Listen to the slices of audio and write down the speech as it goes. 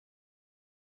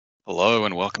Hello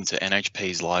and welcome to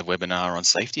NHP's live webinar on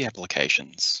safety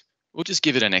applications. We'll just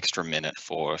give it an extra minute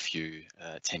for a few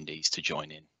attendees to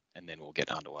join in and then we'll get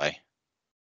underway.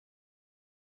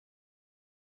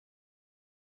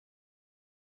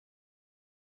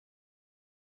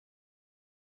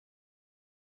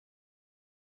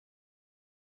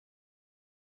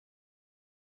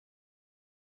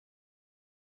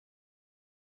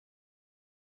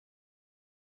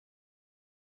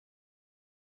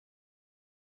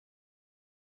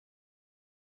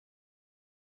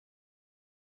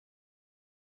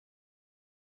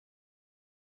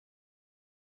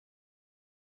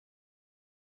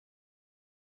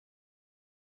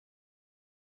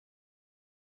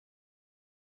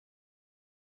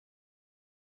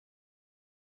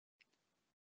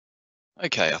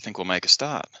 Okay, I think we'll make a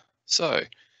start. So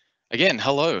again,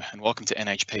 hello and welcome to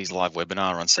NHP's live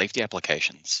webinar on safety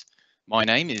applications. My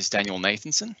name is Daniel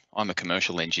Nathanson. I'm a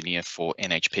commercial engineer for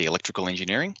NHP Electrical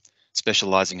Engineering,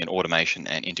 specializing in automation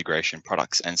and integration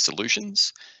products and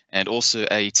solutions, and also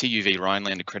a TUV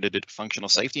Rhineland accredited functional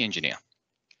safety engineer.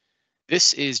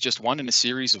 This is just one in a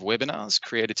series of webinars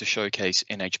created to showcase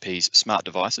NHP's smart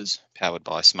devices powered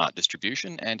by smart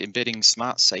distribution and embedding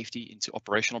smart safety into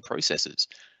operational processes,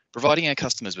 providing our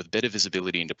customers with better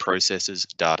visibility into processes,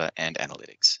 data, and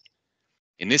analytics.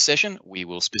 In this session, we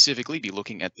will specifically be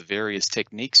looking at the various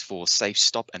techniques for safe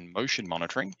stop and motion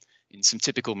monitoring in some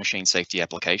typical machine safety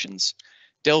applications,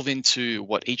 delve into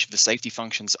what each of the safety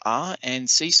functions are, and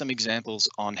see some examples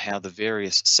on how the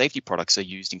various safety products are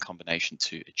used in combination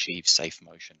to achieve safe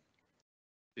motion.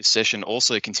 This session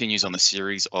also continues on the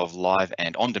series of live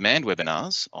and on-demand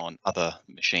webinars on other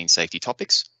machine safety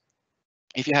topics.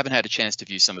 If you haven't had a chance to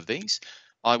view some of these,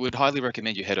 I would highly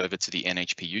recommend you head over to the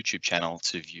NHP YouTube channel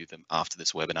to view them after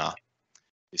this webinar.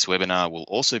 This webinar will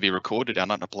also be recorded and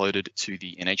uploaded to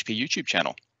the NHP YouTube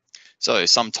channel. So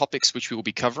some topics which we will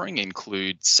be covering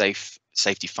include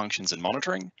safety functions and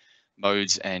monitoring,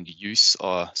 modes of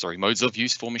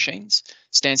use for machines,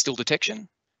 standstill detection,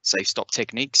 safe stop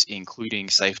techniques, including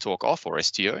safe talk off or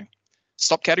STO,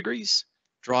 stop categories,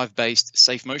 drive-based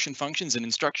safe motion functions and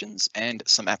instructions, and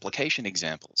some application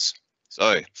examples.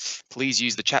 So please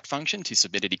use the chat function to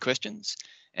submit any questions,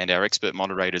 and our expert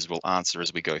moderators will answer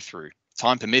as we go through.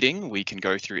 Time permitting, we can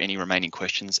go through any remaining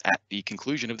questions at the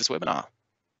conclusion of this webinar.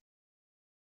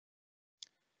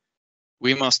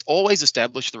 We must always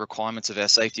establish the requirements of our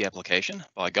safety application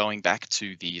by going back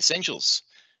to the essentials.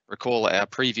 Recall our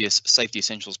previous Safety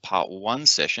Essentials Part 1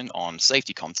 session on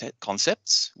safety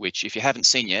concepts, which if you haven't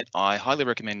seen yet, I highly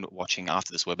recommend watching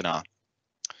after this webinar.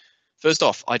 First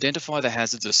off, identify the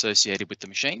hazards associated with the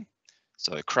machine.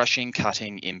 So crushing,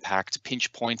 cutting, impact,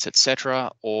 pinch points,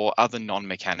 etc., or other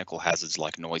non-mechanical hazards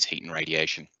like noise, heat, and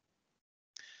radiation.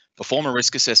 Perform a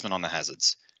risk assessment on the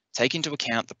hazards. Take into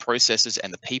account the processes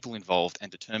and the people involved and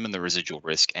determine the residual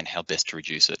risk and how best to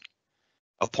reduce it.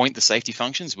 Appoint the safety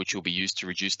functions which will be used to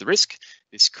reduce the risk.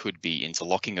 This could be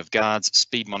interlocking of guards,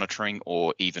 speed monitoring,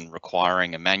 or even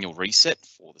requiring a manual reset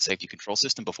for the safety control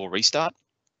system before restart.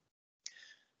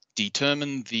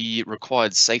 Determine the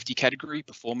required safety category,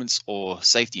 performance, or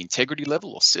safety integrity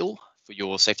level, or SIL, for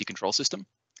your safety control system.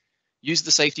 Use the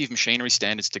safety of machinery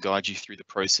standards to guide you through the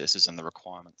processes and the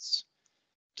requirements.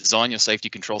 Design your safety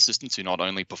control system to not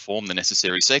only perform the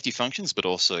necessary safety functions, but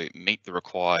also meet the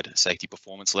required safety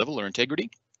performance level or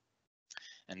integrity.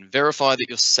 And verify that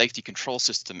your safety control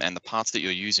system and the parts that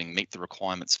you're using meet the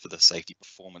requirements for the safety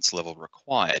performance level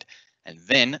required. And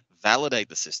then validate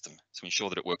the system to ensure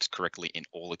that it works correctly in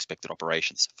all expected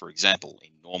operations. For example,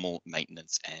 in normal,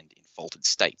 maintenance, and in faulted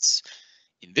states.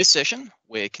 In this session,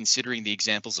 we're considering the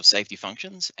examples of safety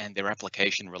functions and their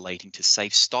application relating to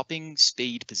safe stopping,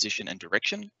 speed, position, and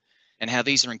direction, and how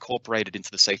these are incorporated into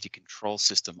the safety control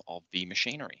system of the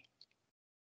machinery.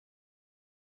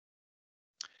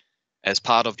 As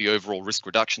part of the overall risk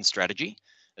reduction strategy,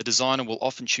 a designer will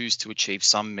often choose to achieve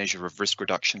some measure of risk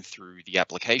reduction through the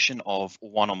application of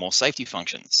one or more safety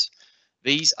functions.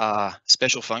 These are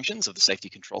special functions of the safety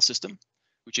control system,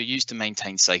 which are used to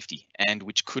maintain safety and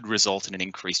which could result in an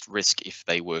increased risk if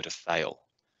they were to fail.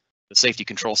 The safety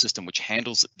control system which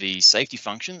handles the safety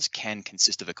functions can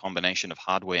consist of a combination of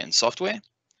hardware and software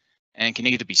and can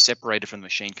either be separated from the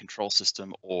machine control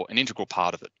system or an integral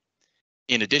part of it.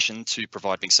 In addition to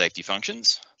providing safety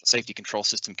functions, the safety control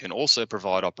system can also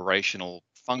provide operational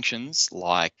functions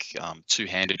like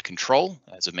two-handed control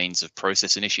as a means of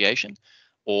process initiation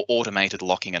or automated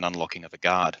locking and unlocking of a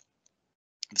guard.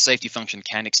 The safety function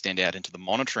can extend out into the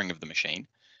monitoring of the machine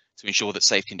to ensure that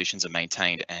safe conditions are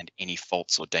maintained and any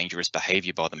faults or dangerous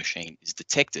behavior by the machine is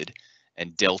detected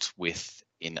and dealt with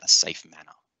in a safe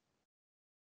manner.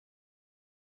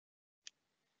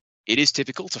 It is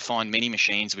typical to find many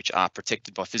machines which are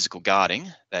protected by physical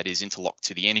guarding that is interlocked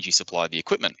to the energy supply of the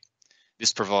equipment.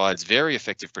 This provides very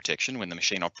effective protection when the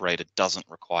machine operator doesn't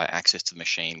require access to the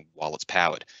machine while it's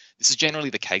powered. This is generally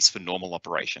the case for normal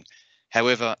operation.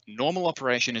 However, normal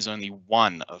operation is only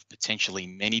one of potentially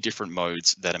many different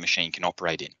modes that a machine can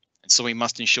operate in. And so we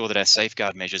must ensure that our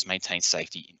safeguard measures maintain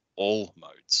safety in all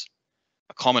modes.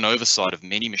 A common oversight of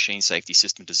many machine safety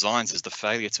system designs is the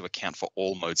failure to account for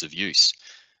all modes of use.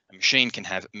 A machine can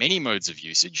have many modes of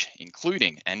usage,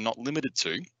 including and not limited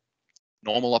to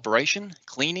normal operation,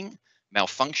 cleaning,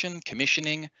 malfunction,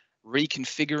 commissioning,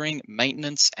 reconfiguring,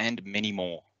 maintenance, and many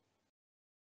more.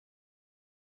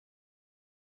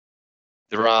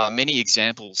 There are many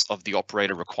examples of the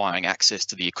operator requiring access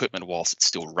to the equipment whilst it's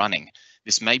still running.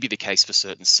 This may be the case for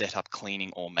certain setup,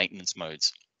 cleaning, or maintenance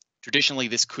modes. Traditionally,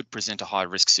 this could present a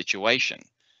high-risk situation.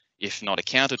 If not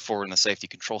accounted for in the safety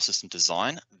control system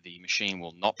design, the machine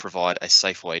will not provide a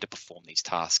safe way to perform these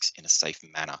tasks in a safe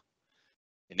manner.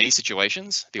 In these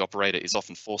situations, the operator is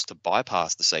often forced to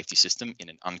bypass the safety system in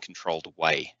an uncontrolled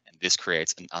way, and this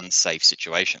creates an unsafe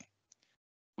situation.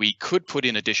 We could put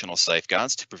in additional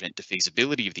safeguards to prevent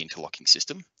defeasibility of the interlocking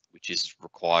system, which is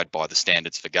required by the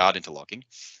standards for guard interlocking,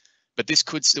 but this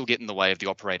could still get in the way of the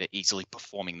operator easily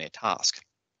performing their task.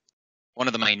 One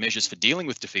of the main measures for dealing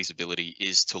with defeasibility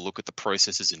is to look at the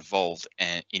processes involved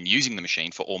in using the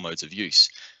machine for all modes of use.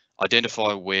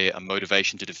 Identify where a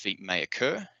motivation to defeat may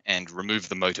occur and remove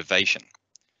the motivation.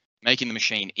 Making the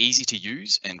machine easy to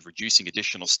use and reducing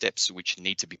additional steps which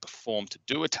need to be performed to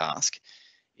do a task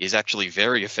is actually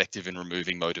very effective in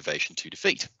removing motivation to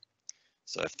defeat.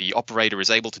 So if the operator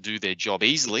is able to do their job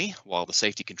easily while the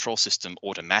safety control system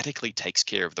automatically takes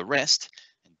care of the rest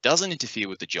and doesn't interfere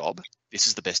with the job, this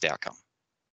is the best outcome.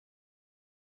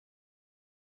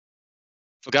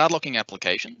 For guard locking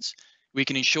applications, we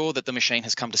can ensure that the machine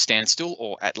has come to standstill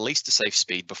or at least a safe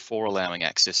speed before allowing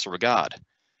access through a guard.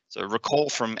 So recall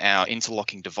from our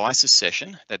interlocking devices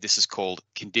session that this is called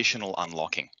conditional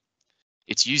unlocking.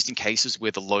 It's used in cases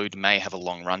where the load may have a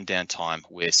long rundown time,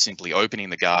 where simply opening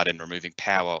the guard and removing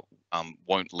power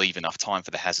won't leave enough time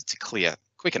for the hazard to clear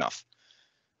quick enough.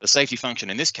 The safety function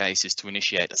in this case is to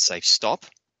initiate a safe stop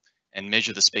and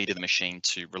measure the speed of the machine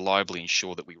to reliably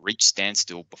ensure that we reach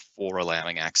standstill before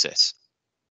allowing access.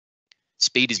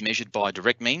 Speed is measured by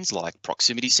direct means like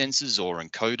proximity sensors or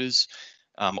encoders,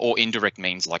 or indirect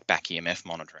means like back EMF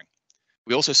monitoring.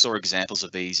 We also saw examples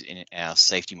of these in our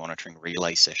safety monitoring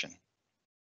relay session.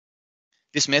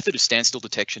 This method of standstill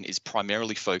detection is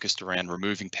primarily focused around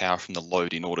removing power from the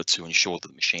load in order to ensure that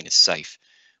the machine is safe,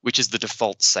 which is the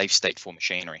default safe state for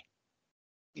machinery.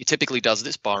 It typically does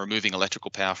this by removing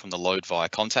electrical power from the load via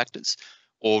contactors,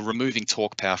 or removing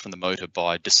torque power from the motor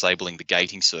by disabling the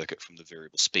gating circuit from the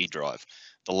variable speed drive.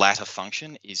 The latter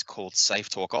function is called safe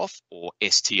torque off, or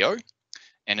STO,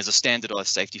 and is a standardized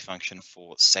safety function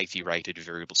for safety rated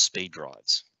variable speed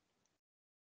drives.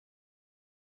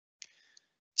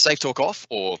 Safe torque off,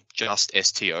 or just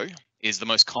STO, is the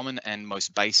most common and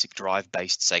most basic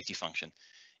drive-based safety function.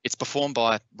 It's performed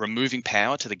by removing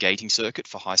power to the gating circuit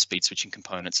for high-speed switching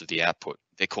components of the output.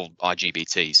 They're called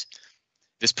IGBTs.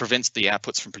 This prevents the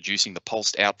outputs from producing the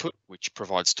pulsed output, which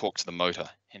provides torque to the motor,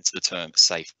 hence the term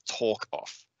safe torque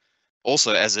off.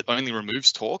 Also, as it only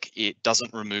removes torque, it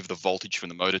doesn't remove the voltage from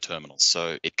the motor terminals,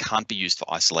 so it can't be used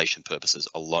for isolation purposes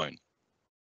alone.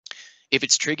 If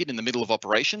it's triggered in the middle of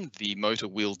operation, the motor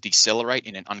will decelerate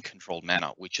in an uncontrolled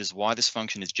manner, which is why this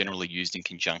function is generally used in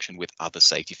conjunction with other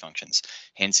safety functions.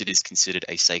 Hence, it is considered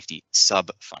a safety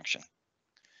sub-function.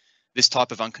 This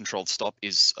type of uncontrolled stop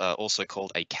is also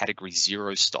called a category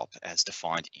 0 stop, as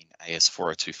defined in AS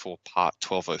 4024 part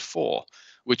 1204,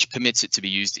 which permits it to be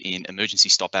used in emergency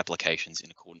stop applications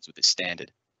in accordance with this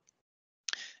standard.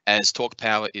 As torque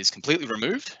power is completely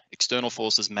removed, external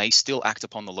forces may still act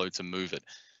upon the load to move it.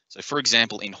 So for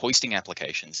example, in hoisting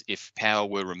applications, if power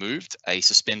were removed, a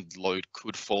suspended load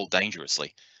could fall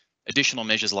dangerously. Additional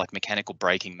measures like mechanical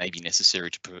braking may be necessary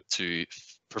to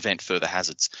prevent further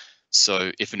hazards.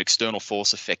 So if an external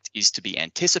force effect is to be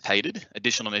anticipated,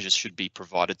 additional measures should be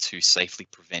provided to safely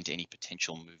prevent any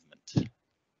potential movement.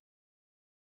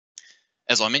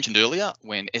 As I mentioned earlier,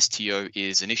 when STO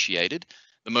is initiated,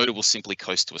 the motor will simply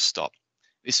coast to a stop.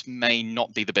 This may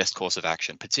not be the best course of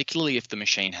action, particularly if the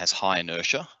machine has high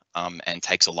inertia and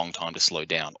takes a long time to slow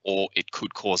down, or it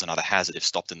could cause another hazard if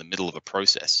stopped in the middle of a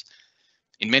process.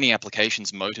 In many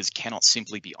applications, motors cannot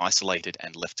simply be isolated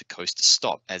and left to coast to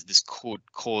stop, as this could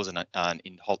cause an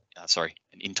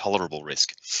intolerable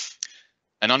risk.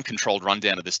 An uncontrolled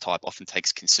rundown of this type often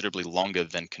takes considerably longer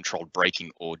than controlled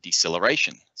braking or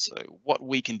deceleration. So what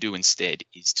we can do instead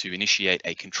is to initiate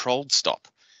a controlled stop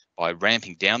by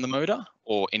ramping down the motor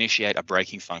or initiate a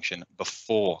braking function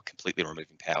before completely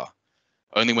removing power.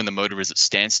 Only when the motor is at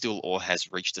standstill or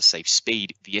has reached a safe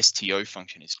speed, the STO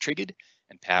function is triggered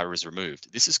and power is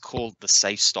removed. This is called the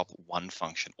Safe Stop 1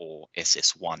 function, or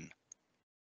SS1.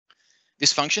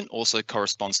 This function also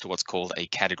corresponds to what's called a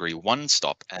Category 1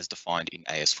 stop as defined in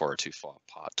AS 4025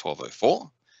 Part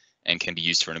 1204 and can be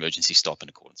used for an emergency stop in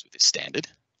accordance with this standard.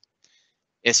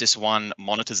 SS1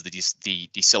 monitors the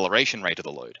deceleration rate of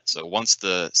the load. So once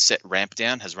the set ramp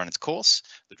down has run its course,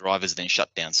 the drive is then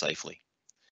shut down safely.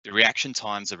 The reaction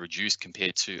times are reduced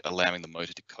compared to allowing the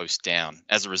motor to coast down.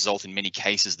 As a result, in many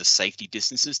cases, the safety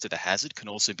distances to the hazard can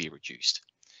also be reduced.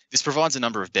 This provides a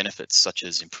number of benefits, such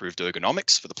as improved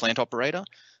ergonomics for the plant operator,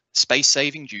 space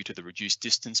saving due to the reduced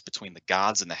distance between the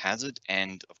guards and the hazard,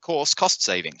 and of course, cost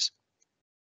savings.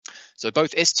 So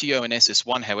both STO and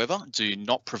SS1, however, do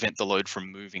not prevent the load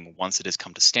from moving once it has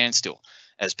come to standstill,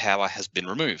 as power has been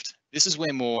removed. This is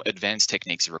where more advanced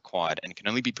techniques are required and can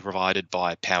only be provided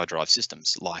by power drive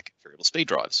systems like variable speed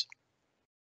drives.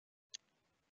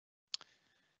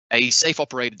 A safe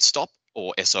operated stop,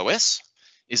 or SOS,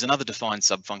 is another defined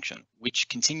subfunction which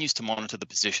continues to monitor the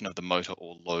position of the motor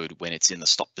or load when it's in the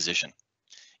stop position.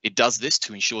 It does this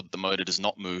to ensure that the motor does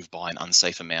not move by an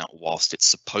unsafe amount whilst it's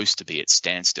supposed to be at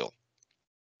standstill.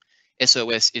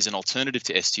 SOS is an alternative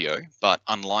to STO, but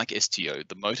unlike STO,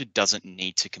 the motor doesn't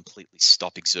need to completely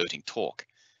stop exerting torque.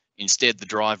 Instead, the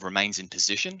drive remains in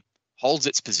position, holds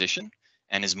its position,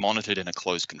 and is monitored in a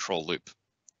closed control loop.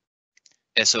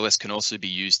 SOS can also be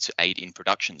used to aid in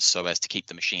production so as to keep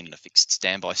the machine in a fixed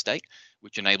standby state,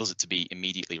 which enables it to be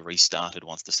immediately restarted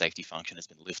once the safety function has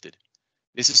been lifted.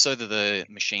 This is so that the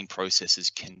machine processes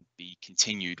can be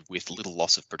continued with little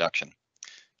loss of production.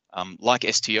 Like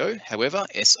STO, however,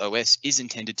 SOS is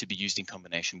intended to be used in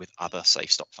combination with other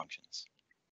safe stop functions.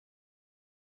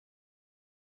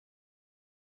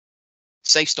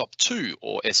 Safe Stop 2,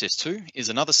 or SS2, is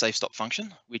another safe stop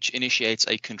function which initiates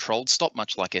a controlled stop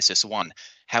much like SS1.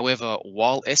 However,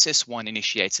 while SS1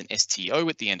 initiates an STO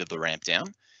at the end of the ramp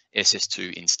down,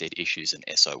 SS2 instead issues an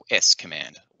SOS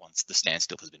command once the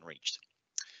standstill has been reached.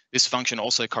 This function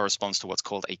also corresponds to what's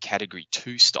called a Category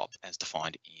 2 stop as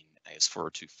defined in AS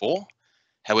 4024.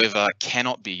 However,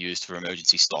 cannot be used for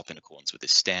emergency stop in accordance with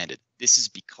this standard. This is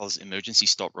because emergency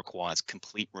stop requires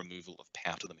complete removal of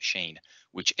power to the machine,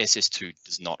 which SS2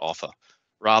 does not offer.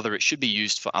 Rather, it should be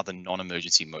used for other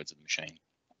non-emergency modes of the machine.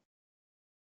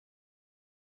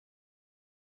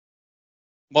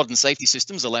 Modern safety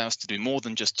systems allow us to do more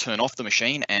than just turn off the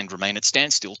machine and remain at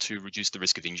standstill to reduce the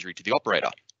risk of injury to the operator.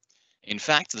 In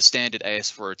fact, the standard AS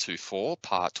 4024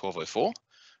 Part 1204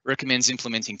 recommends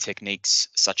implementing techniques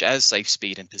such as safe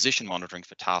speed and position monitoring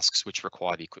for tasks which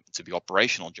require the equipment to be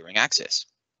operational during access.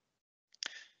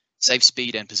 Safe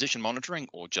speed and position monitoring,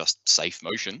 or just safe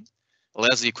motion,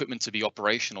 allows the equipment to be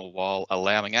operational while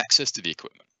allowing access to the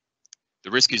equipment. The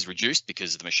risk is reduced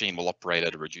because the machine will operate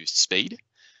at a reduced speed.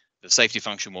 The safety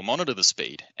function will monitor the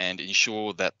speed and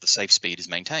ensure that the safe speed is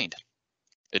maintained.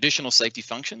 Additional safety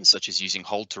functions, such as using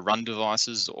hold-to-run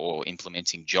devices or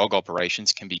implementing jog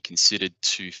operations, can be considered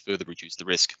to further reduce the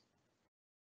risk.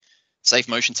 Safe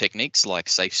motion techniques like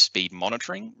safe speed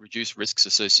monitoring reduce risks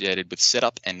associated with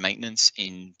setup and maintenance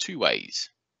in two ways.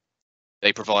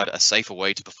 They provide a safer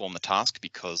way to perform the task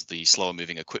because the slower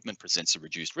moving equipment presents a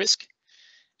reduced risk,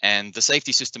 and the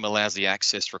safety system allows the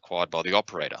access required by the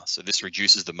operator. So this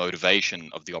reduces the motivation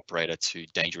of the operator to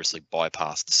dangerously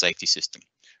bypass the safety system.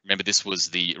 Remember, this was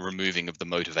the removing of the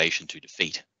motivation to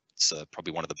defeat. It's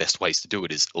probably one of the best ways to do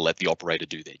it is let the operator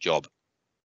do their job.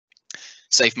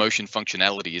 Safe motion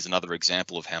functionality is another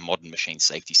example of how modern machine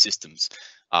safety systems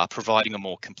are providing a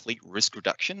more complete risk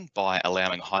reduction by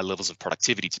allowing high levels of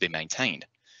productivity to be maintained.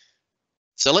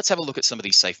 So let's have a look at some of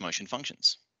these safe motion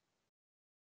functions.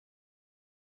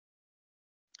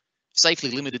 Safely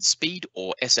limited speed,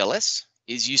 or SLS,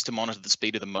 is used to monitor the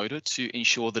speed of the motor to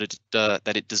ensure that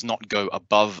it does not go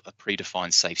above a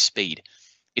predefined safe speed.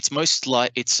 It's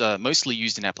mostly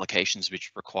used in applications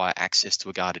which require access to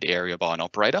a guarded area by an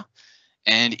operator.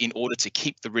 And in order to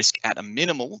keep the risk at a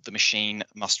minimal, the machine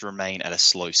must remain at a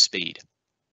slow speed.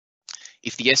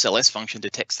 If the SLS function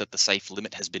detects that the safe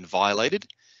limit has been violated,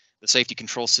 the safety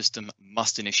control system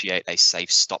must initiate a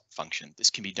safe stop function.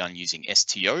 This can be done using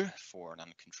STO for an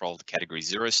uncontrolled category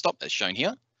 0 stop, as shown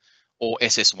here, or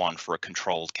SS1 for a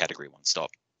controlled category 1 stop.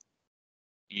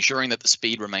 Ensuring that the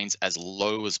speed remains as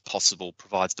low as possible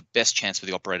provides the best chance for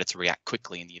the operator to react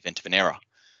quickly in the event of an error.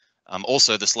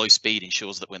 Also, the slow speed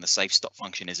ensures that when the safe stop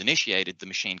function is initiated, the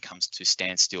machine comes to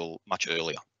standstill much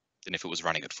earlier than if it was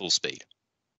running at full speed.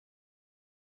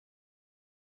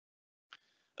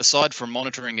 Aside from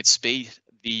monitoring its speed,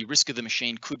 the risk of the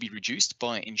machine could be reduced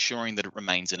by ensuring that it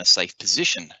remains in a safe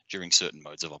position during certain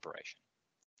modes of operation.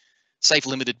 Safe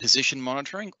limited position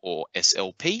monitoring, or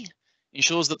SLP,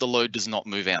 ensures that the load does not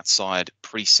move outside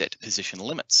preset position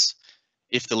limits.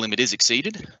 If the limit is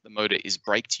exceeded, the motor is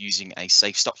braked using a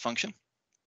safe stop function.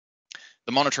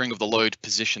 The monitoring of the load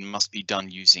position must be done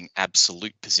using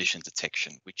absolute position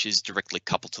detection, which is directly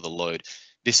coupled to the load.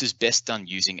 This is best done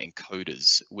using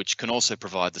encoders, which can also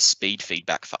provide the speed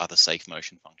feedback for other safe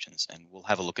motion functions, and we'll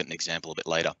have a look at an example a bit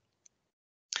later.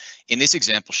 In this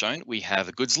example shown, we have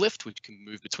a goods lift which can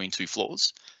move between two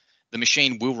floors. The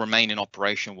machine will remain in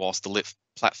operation whilst the lift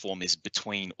platform is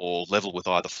between or level with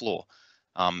either floor.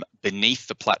 Beneath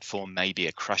the platform may be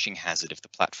a crushing hazard if the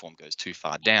platform goes too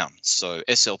far down. So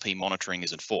SLP monitoring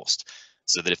is enforced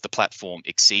so that if the platform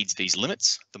exceeds these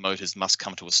limits, the motors must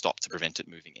come to a stop to prevent it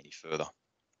moving any further.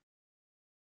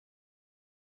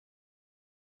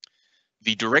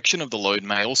 The direction of the load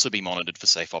may also be monitored for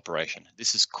safe operation.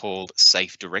 This is called the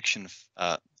safe direction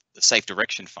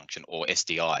function, or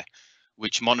SDI,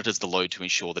 which monitors the load to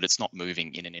ensure that it's not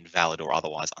moving in an invalid or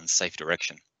otherwise unsafe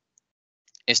direction.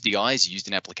 SDI is used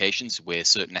in applications where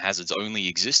certain hazards only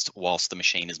exist whilst the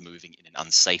machine is moving in an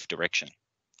unsafe direction.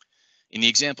 In the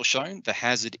example shown, the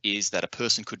hazard is that a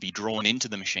person could be drawn into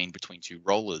the machine between two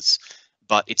rollers,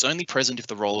 but it's only present if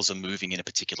the rollers are moving in a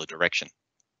particular direction.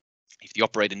 If the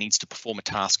operator needs to perform a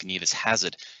task near this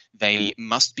hazard, they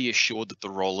must be assured that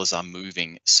the rollers are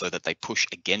moving so that they push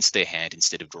against their hand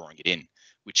instead of drawing it in,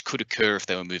 which could occur if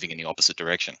they were moving in the opposite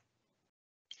direction.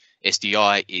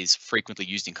 SDI is frequently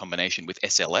used in combination with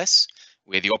SLS,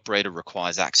 where the operator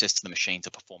requires access to the machine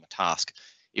to perform a task.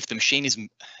 If the machine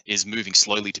is moving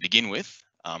slowly to begin with,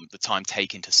 the time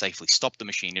taken to safely stop the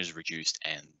machine is reduced,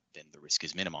 and then the risk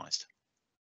is minimized.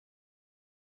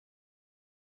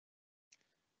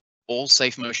 All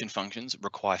safe motion functions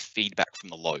require feedback from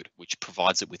the load, which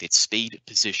provides it with its speed,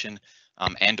 position,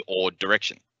 and/or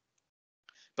direction.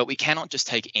 But we cannot just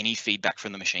take any feedback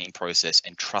from the machine process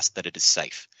and trust that it is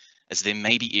safe, as there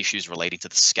may be issues relating to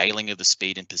the scaling of the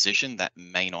speed and position that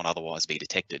may not otherwise be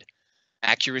detected.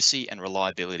 Accuracy and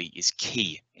reliability is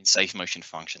key in safe motion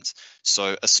functions,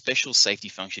 so a special safety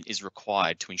function is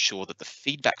required to ensure that the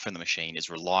feedback from the machine is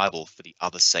reliable for the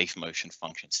other safe motion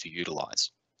functions to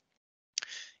utilize.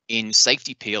 In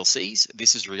safety PLCs,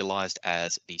 this is realized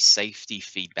as the Safety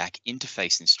Feedback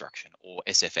Interface Instruction, or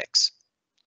SFX.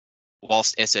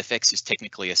 Whilst SFX is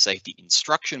technically a safety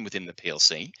instruction within the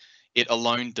PLC, it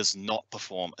alone does not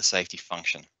perform a safety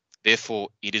function. Therefore,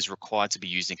 it is required to be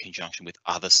used in conjunction with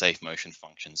other safe motion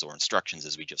functions or instructions,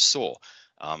 as we just saw,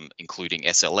 including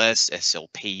SLS,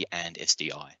 SLP, and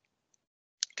SDI.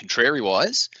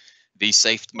 Contrariwise, these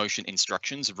safe motion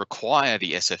instructions require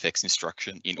the SFX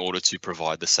instruction in order to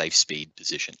provide the safe speed,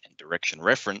 position, and direction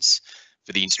reference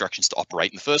for the instructions to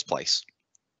operate in the first place.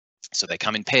 So they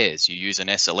come in pairs. You use an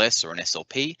SLS or an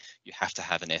SLP, you have to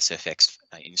have an SFX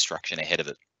instruction ahead of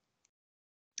it.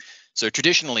 So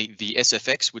traditionally, the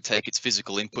SFX would take its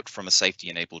physical input from a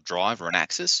safety-enabled drive or an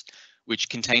axis, which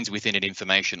contains within it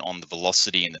information on the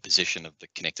velocity and the position of the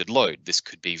connected load. This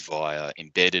could be via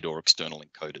embedded or external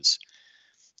encoders,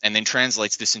 and then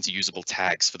translates this into usable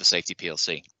tags for the safety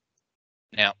PLC.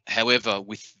 However,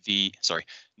 with the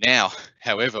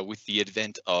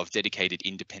advent of dedicated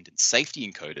independent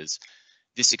safety encoders,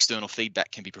 this external feedback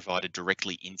can be provided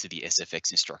directly into the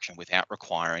SFX instruction without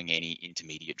requiring any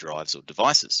intermediate drives or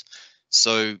devices.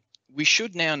 So we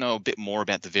should now know a bit more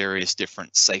about the various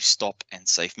different safe stop and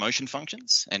safe motion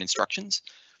functions and instructions.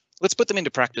 Let's put them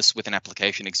into practice with an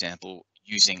application example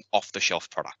using off-the-shelf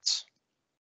products.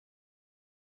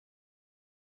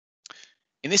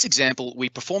 In this example, we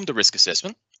performed a risk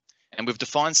assessment, and we've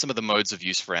defined some of the modes of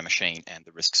use for our machine and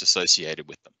the risks associated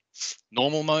with them.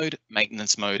 Normal mode,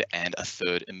 maintenance mode, and a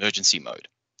third emergency mode.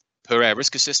 Per our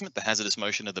risk assessment, the hazardous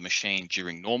motion of the machine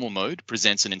during normal mode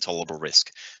presents an intolerable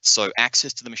risk. So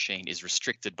access to the machine is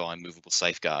restricted by a movable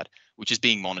safeguard, which is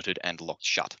being monitored and locked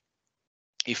shut.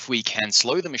 If we can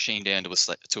slow the machine down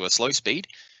to a slow speed,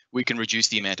 we can reduce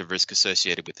the amount of risk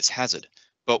associated with this hazard.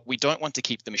 But we don't want to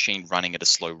keep the machine running at a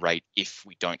slow rate if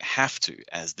we don't have to,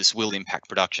 as this will impact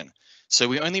production. So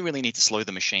we only really need to slow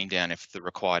the machine down if the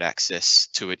required access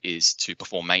to it is to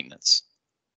perform maintenance.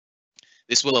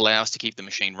 This will allow us to keep the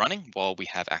machine running while we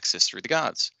have access through the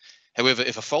guards. However,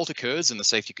 if a fault occurs in the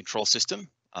safety control system,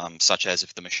 such as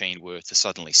if the machine were to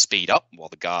suddenly speed up while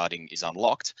the guarding is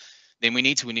unlocked, then we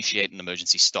need to initiate an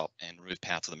emergency stop and remove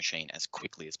power to the machine as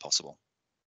quickly as possible.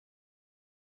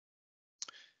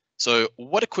 So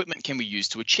what equipment can we use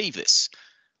to achieve this?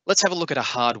 Let's have a look at a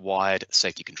hardwired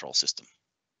safety control system.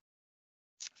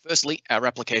 Firstly, our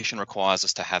application requires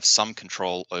us to have some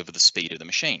control over the speed of the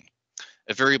machine.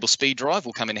 A variable speed drive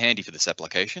will come in handy for this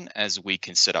application, as we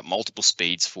can set up multiple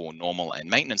speeds for normal and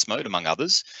maintenance mode, among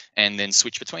others, and then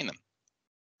switch between them.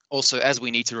 Also, as we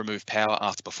need to remove power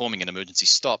after performing an emergency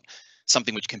stop,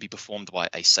 something which can be performed by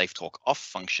a safe torque off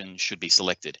function should be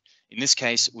selected. In this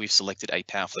case, we've selected a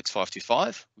PowerFlex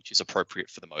 525, which is appropriate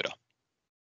for the motor.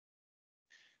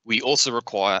 We also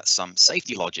require some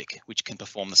safety logic, which can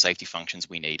perform the safety functions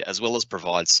we need, as well as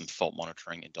provide some fault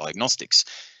monitoring and diagnostics,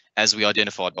 as we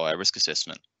identified by our risk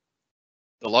assessment.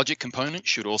 The logic component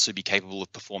should also be capable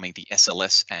of performing the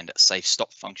SLS and safe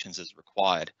stop functions as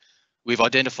required. We've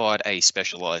identified a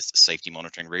specialized safety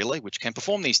monitoring relay which can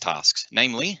perform these tasks,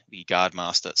 namely the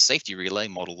Guardmaster Safety Relay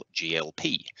Model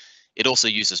GLP. It also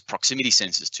uses proximity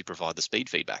sensors to provide the speed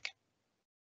feedback.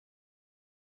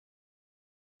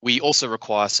 We also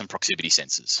require some proximity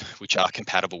sensors, which are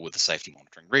compatible with the safety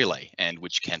monitoring relay and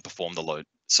which can perform the load,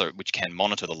 which can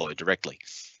monitor the load directly.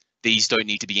 These don't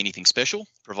need to be anything special,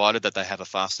 provided that they have a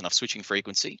fast enough switching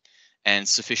frequency and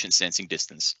sufficient sensing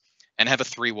distance, and have a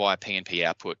 3-wire PNP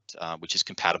output, which is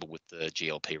compatible with the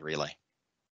GLP relay.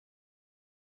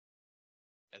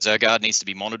 As our guard needs to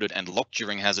be monitored and locked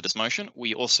during hazardous motion,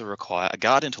 we also require a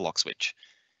guard interlock switch.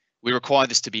 We require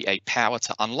this to be a power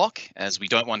to unlock, as we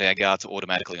don't want our guard to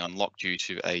automatically unlock due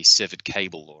to a severed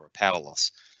cable or a power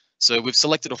loss. So we've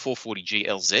selected a 440G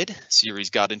LZ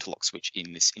series guard interlock switch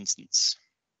in this instance.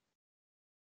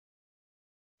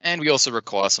 And we also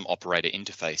require some operator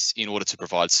interface in order to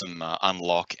provide some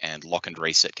unlock and lock and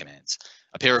reset commands.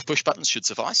 A pair of push buttons should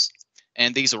suffice,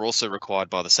 and these are also required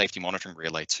by the safety monitoring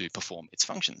relay to perform its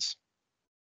functions.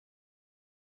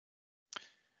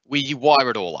 We wire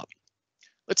it all up.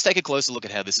 Let's take a closer look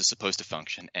at how this is supposed to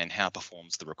function and how it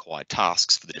performs the required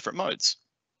tasks for the different modes.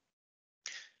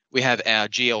 We have our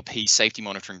GLP safety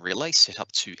monitoring relay set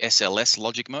up to SLS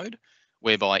logic mode,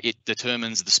 whereby it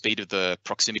determines the speed of the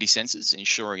proximity sensors,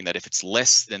 ensuring that if it's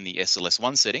less than the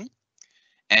SLS1 setting,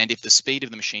 and if the speed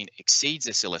of the machine exceeds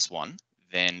SLS1,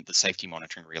 then the safety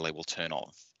monitoring relay will turn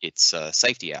off its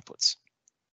safety outputs.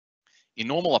 In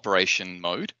normal operation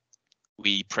mode,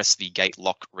 we press the gate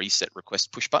lock reset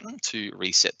request push button to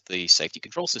reset the safety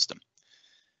control system.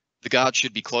 The guard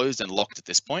should be closed and locked at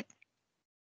this point,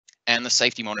 and the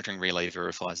safety monitoring relay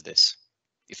verifies this.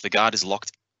 If the guard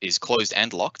is closed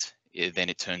and locked, then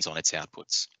it turns on its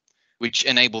outputs, which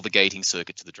enable the gating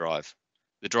circuit to the drive.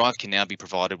 The drive can now be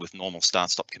provided with normal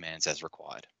start-stop commands as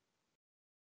required.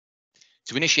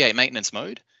 To initiate maintenance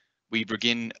mode, we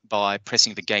begin by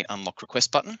pressing the gate unlock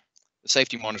request button. The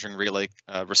safety monitoring relay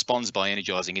responds by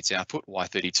energizing its output,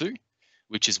 Y32,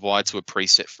 which is wired to a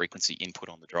preset frequency input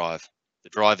on the drive. The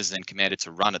drive is then commanded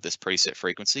to run at this preset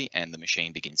frequency, and the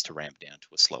machine begins to ramp down to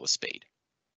a slower speed.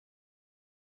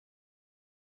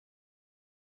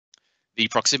 The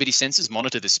proximity sensors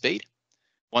monitor the speed.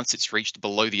 Once it's reached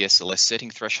below the SLS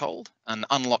setting threshold, an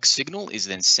unlock signal is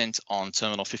then sent on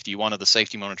terminal 51 of the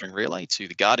safety monitoring relay to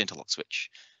the guard interlock switch.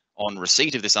 On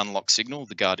receipt of this unlock signal,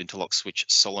 the guard interlock switch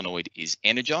solenoid is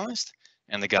energized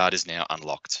and the guard is now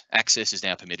unlocked. Access is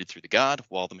now permitted through the guard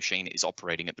while the machine is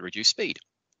operating at the reduced speed.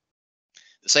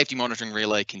 The safety monitoring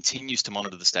relay continues to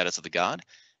monitor the status of the guard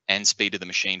and speed of the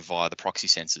machine via the proxy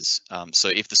sensors. So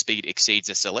if the speed exceeds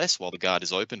SLS while the guard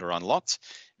is opened or unlocked,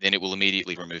 then it will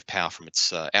immediately remove power from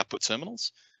its output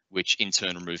terminals, which in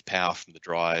turn remove power from the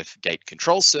drive gate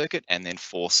control circuit and then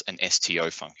force an STO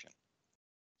function.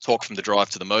 Torque from the drive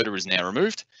to the motor is now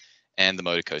removed and the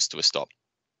motor goes to a stop.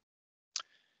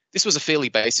 This was a fairly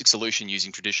basic solution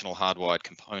using traditional hardwired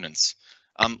components.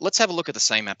 Let's have a look at the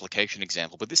same application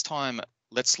example, but this time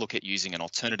let's look at using an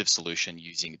alternative solution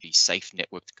using the safe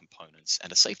networked components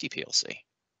and a safety PLC.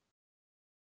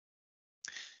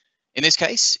 In this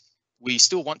case, we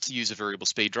still want to use a variable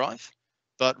speed drive,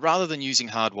 but rather than using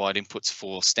hardwired inputs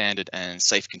for standard and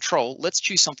safe control, let's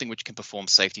choose something which can perform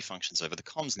safety functions over the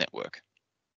comms network.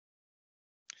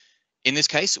 In this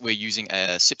case, we're using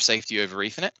a SIP safety over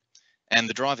Ethernet, and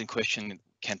the drive in question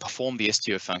can perform the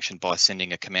STO function by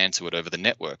sending a command to it over the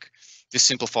network. This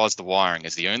simplifies the wiring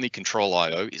as the only control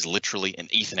I/O is literally an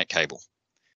Ethernet cable.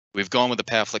 We've gone with the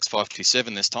PowerFlex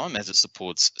 527 this time as it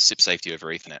supports SIP safety over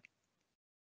Ethernet.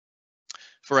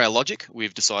 For our logic,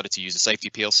 we've decided to use a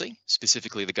safety PLC,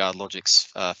 specifically the GuardLogix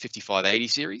 5580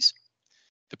 series.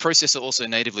 The processor also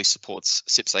natively supports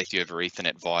SIP safety over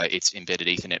Ethernet via its embedded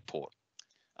Ethernet port.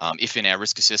 If in our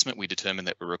risk assessment we determine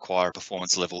that we require a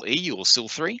performance level E or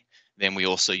SIL3, Then we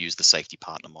also use the safety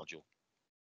partner module.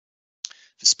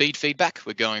 For speed feedback,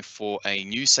 we're going for a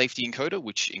new safety encoder,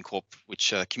 which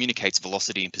communicates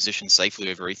velocity and position safely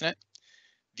over Ethernet.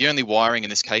 The only wiring in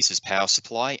this case is power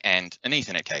supply and an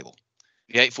Ethernet cable.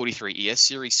 The 843ES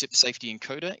series SIP safety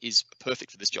encoder is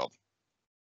perfect for this job.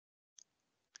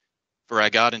 For our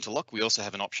guard interlock, we also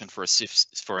have an option for a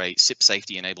SIP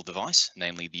safety enabled device,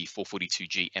 namely the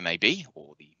 442G MAB,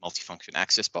 or the multifunction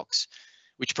access box,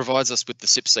 which provides us with the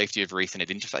SIP safety over Ethernet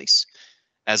interface,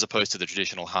 as opposed to the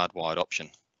traditional hardwired option.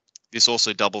 This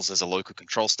also doubles as a local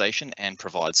control station and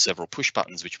provides several push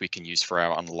buttons which we can use for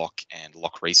our unlock and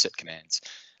lock reset commands.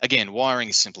 Again, wiring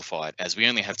is simplified as we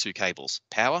only have two cables,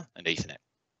 power and Ethernet.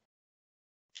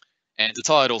 And to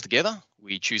tie it all together,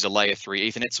 we choose a layer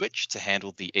 3 Ethernet switch to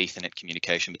handle the Ethernet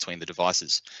communication between the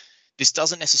devices. This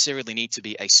doesn't necessarily need to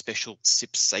be a special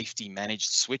SIP safety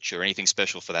managed switch or anything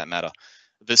special for that matter.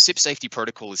 The SIP safety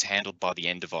protocol is handled by the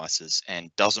end devices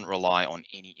and doesn't rely on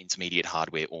any intermediate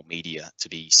hardware or media to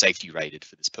be safety rated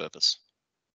for this purpose.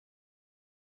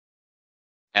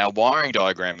 Our wiring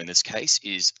diagram in this case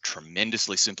is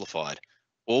tremendously simplified.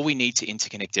 All we need to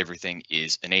interconnect everything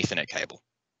is an Ethernet cable.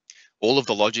 All of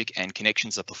the logic and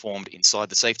connections are performed inside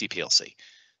the safety PLC.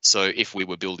 So if we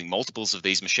were building multiples of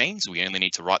these machines, we only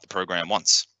need to write the program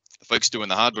once. The folks doing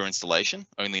the hardware installation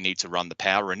only need to run the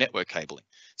power and network cabling.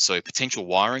 So potential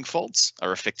wiring faults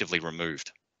are effectively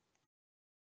removed.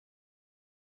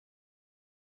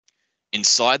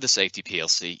 Inside the safety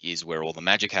PLC is where all the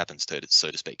magic happens, so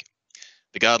to speak.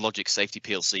 The Guard Logic Safety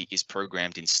PLC is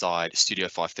programmed inside Studio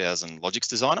 5000 Logics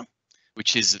Designer,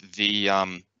 which is the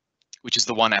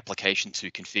one application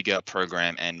to configure,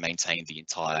 program, and maintain the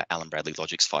entire Allen Bradley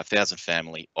Logix 5000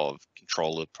 family of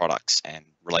controller products and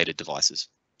related devices.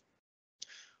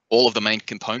 All of the main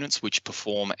components which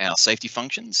perform our safety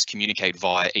functions communicate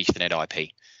via Ethernet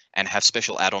IP and have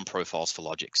special add-on profiles for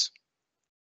Logix.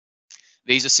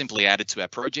 These are simply added to our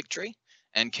project tree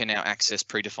and can now access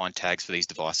predefined tags for these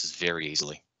devices very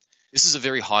easily. This is a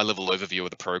very high-level overview of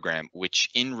the program, which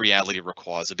in reality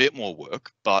requires a bit more work,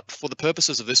 but for the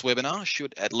purposes of this webinar,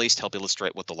 should at least help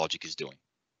illustrate what the logic is doing.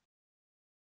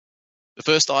 The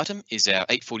first item is our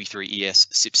 843ES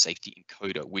SIP safety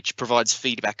encoder, which provides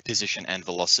feedback, position, and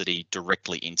velocity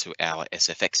directly into our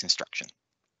SFX instruction.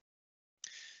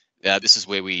 This is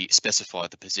where we specify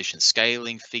the position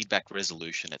scaling, feedback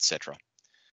resolution, etc.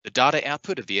 The data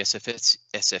output of the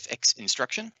SFX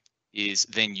instruction is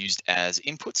then used as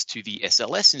inputs to the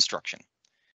SLS instruction,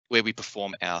 where we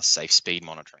perform our safe speed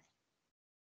monitoring.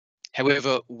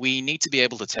 However, we need to be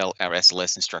able to tell our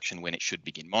SLS instruction when it should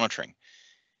begin monitoring.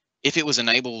 If it was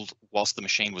enabled whilst the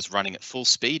machine was running at full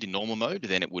speed in normal mode,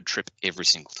 then it would trip every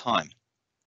single time.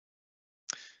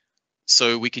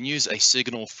 So we can use a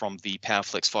signal from the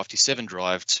PowerFlex 527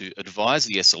 drive to advise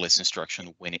the SLS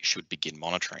instruction when it should begin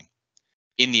monitoring.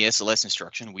 In the SLS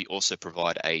instruction, we also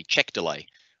provide a check delay,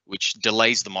 which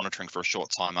delays the monitoring for a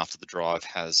short time after the drive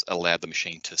has allowed the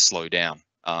machine to slow down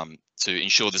to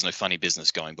ensure there's no funny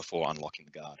business going before unlocking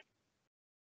the guard.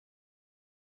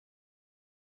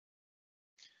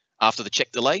 After the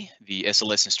check delay, the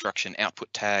SLS instruction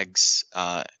outputs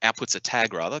a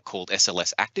tag called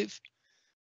SLS active.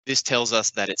 This tells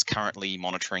us that it's currently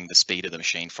monitoring the speed of the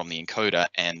machine from the encoder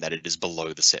and that it is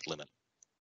below the set limit.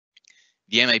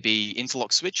 The MAB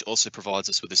interlock switch also provides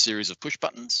us with a series of push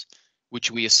buttons,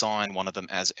 which we assign one of them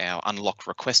as our unlock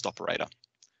request operator.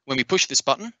 When we push this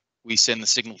button, we send the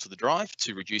signal to the drive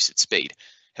to reduce its speed.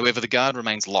 However, the guard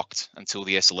remains locked until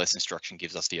the SLS instruction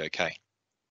gives us the OK.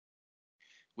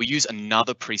 We use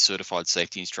another pre-certified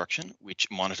safety instruction, which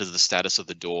monitors the status of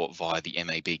the door via the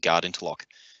MAB guard interlock.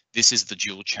 This is the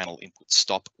dual channel input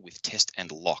stop with test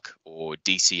and lock, or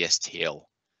DCSTL.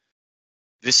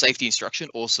 This safety instruction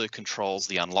also controls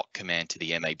the unlock command to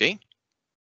the MAB,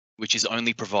 which is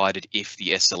only provided if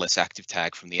the SLS active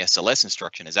tag from the SLS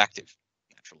instruction is active,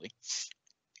 naturally.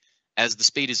 As the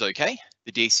speed is OK,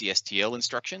 the DCSTL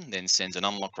instruction then sends an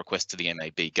unlock request to the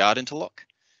MAB guard interlock,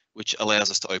 which allows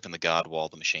us to open the guard while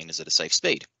the machine is at a safe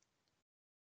speed.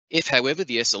 If, however,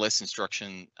 the SLS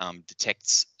instruction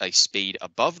detects a speed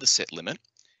above the set limit,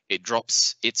 it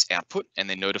drops its output and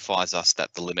then notifies us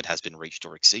that the limit has been reached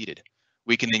or exceeded.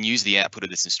 We can then use the output of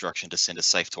this instruction to send a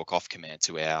safe talk off command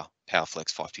to our PowerFlex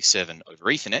 527 over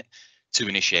Ethernet to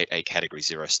initiate a category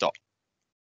 0 stop.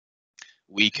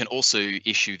 We can also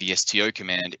issue the STO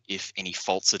command if any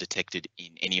faults are detected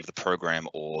in any of the program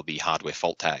or the hardware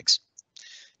fault tags.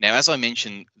 Now, as I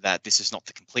mentioned that this is not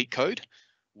the complete code,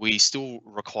 we still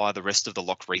require the rest of the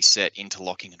lock reset,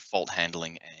 interlocking and fault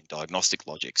handling and diagnostic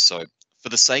logic. So For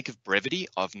the sake of brevity,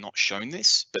 I've not shown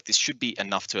this, but this should be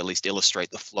enough to at least illustrate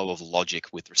the flow of logic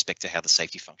with respect to how the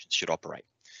safety functions should operate.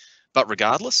 But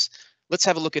regardless, let's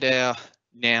have a look at our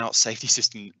now safety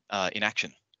system in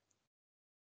action.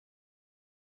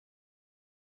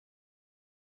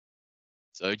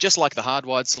 So just like the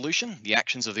hardwired solution, the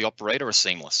actions of the operator are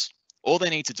seamless. All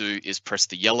they need to do is press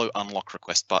the yellow unlock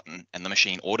request button and the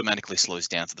machine automatically slows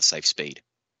down to the safe speed.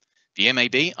 The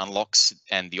MAB unlocks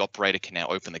and the operator can now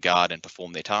open the guard and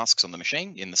perform their tasks on the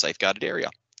machine in the safeguarded area.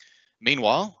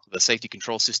 Meanwhile, the safety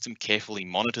control system carefully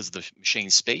monitors the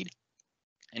machine's speed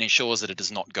and ensures that it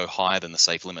does not go higher than the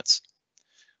safe limits.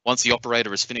 Once the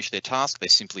operator has finished their task, they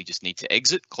simply just need to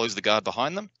exit, close the guard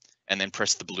behind them, and then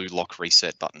press the blue lock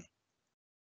reset button.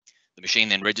 The machine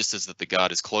then registers that the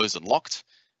guard is closed and locked,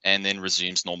 and then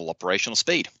resumes normal operational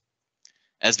speed.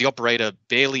 As the operator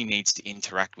barely needs to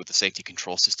interact with the safety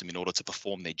control system in order to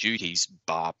perform their duties,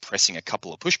 bar pressing a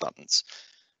couple of push buttons,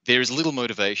 there is little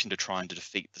motivation to try and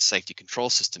defeat the safety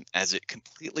control system, as it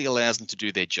completely allows them to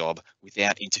do their job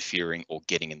without interfering or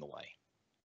getting in the way.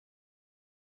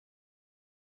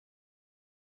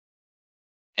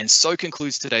 And so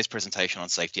concludes today's presentation on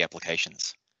safety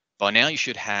applications. By now, you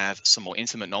should have some more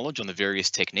intimate knowledge on the various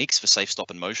techniques for safe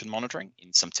stop and motion monitoring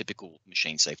in some typical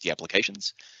machine safety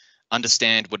applications,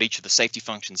 understand what each of the safety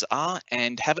functions are,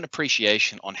 and have an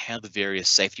appreciation on how the various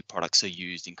safety products are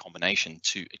used in combination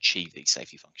to achieve these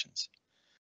safety functions.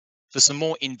 For some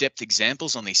more in-depth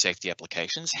examples on these safety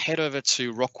applications, head over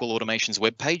to Rockwell Automation's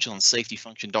webpage on safety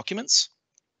function documents.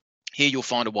 Here you'll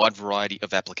find a wide variety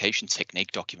of application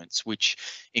technique documents, which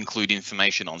include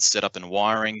information on setup and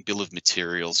wiring, bill of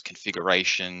materials,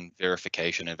 configuration,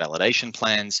 verification and validation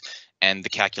plans, and the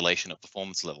calculation of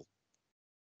performance level.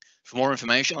 For more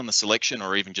information on the selection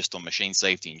or even just on machine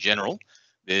safety in general,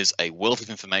 there's a wealth of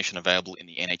information available in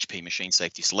the NHP Machine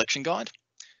Safety Selection Guide.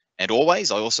 And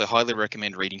always, I also highly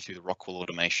recommend reading through the Rockwell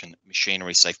Automation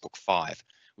Machinery Safebook 5,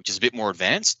 which is a bit more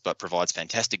advanced, but provides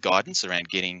fantastic guidance around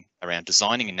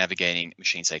designing and navigating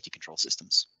machine safety control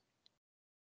systems.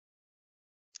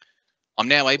 I'm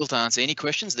now able to answer any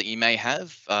questions that you may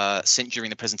have sent during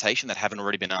the presentation that haven't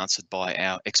already been answered by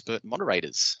our expert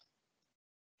moderators.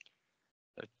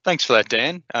 Thanks for that,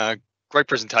 Dan. Great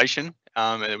presentation.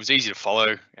 It was easy to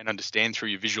follow and understand through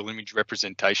your visual image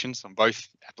representations on both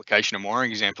application and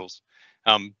wiring examples.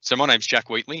 So my name's Jack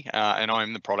Wheatley, and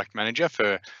I'm the product manager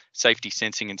for safety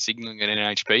sensing and signaling at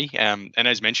NHP. And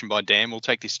as mentioned by Dan, we'll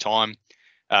take this time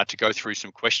to go through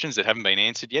some questions that haven't been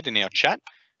answered yet in our chat.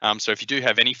 So if you do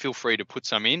have any, feel free to put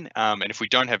some in. And if we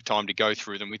don't have time to go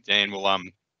through them with Dan,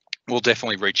 we'll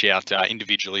definitely reach out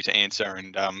individually to answer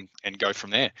and go from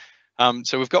there.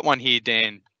 So we've got one here,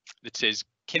 Dan, that says,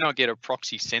 can I get a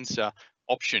proxy sensor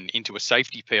option into a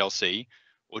safety PLC,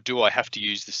 or do I have to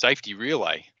use the safety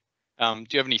relay? Do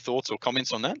you have any thoughts or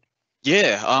comments on that?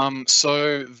 Yeah,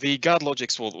 so the guard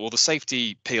logics or the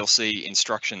safety PLC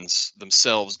instructions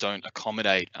themselves don't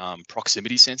accommodate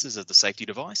proximity sensors as the safety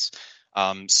device.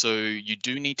 So you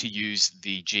do need to use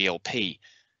the GLP.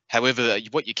 However,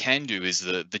 what you can do is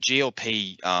the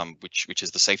GLP, which is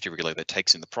the safety regulator that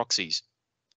takes in the proxies,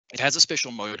 it has a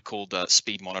special mode called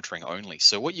speed monitoring only.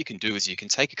 So what you can do is you can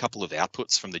take a couple of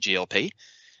outputs from the GLP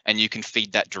and you can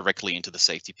feed that directly into the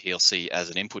safety PLC as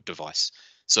an input device.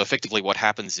 So effectively what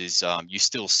happens is you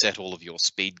still set all of your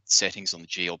speed settings on the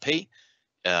GLP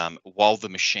while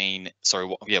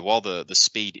the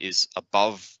speed is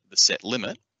above the set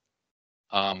limit.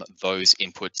 Those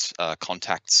input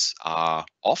contacts are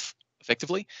off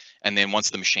effectively, and then once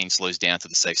the machine slows down to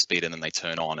the safe speed, and then they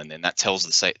turn on, and then that tells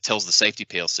the safety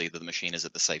PLC that the machine is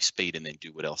at the safe speed, and then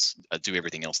do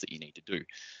everything else that you need to do.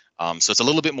 So it's a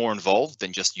little bit more involved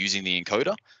than just using the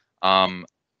encoder.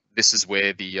 This is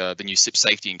where the new SIP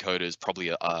safety encoder is probably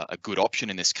a good option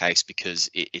in this case, because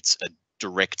it's a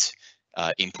direct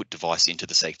input device into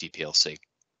the safety PLC.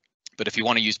 But if you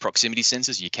want to use proximity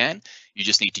sensors, you can. You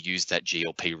just need to use that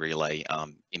GLP relay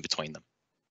in between them.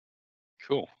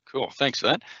 Cool. Thanks for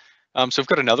that. So I've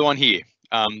got another one here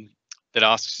that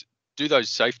asks, do those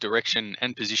safe direction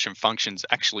and position functions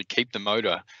actually keep the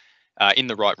motor in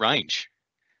the right range?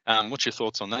 What's your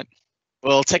thoughts on that?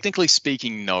 Well, technically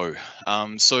speaking, no.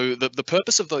 So the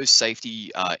purpose of those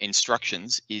safety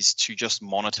instructions is to just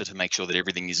monitor to make sure that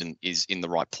everything is in the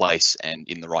right place and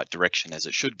in the right direction as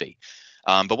it should be.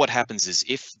 But what happens is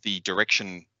if the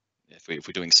direction, if we're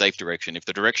doing safe direction, if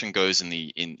the direction goes in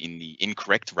the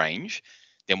incorrect range,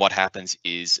 then what happens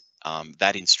is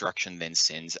that instruction then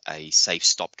sends a safe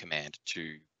stop command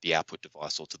to the output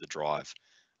device or to the drive.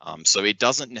 So it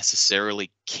doesn't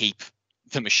necessarily keep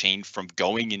the machine from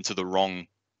going into the wrong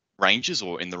ranges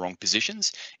or in the wrong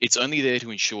positions. It's only there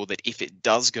to ensure that if it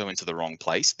does go into the wrong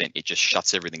place, then it just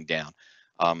shuts everything down.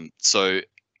 So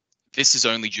this is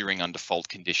only during undefault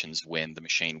conditions when the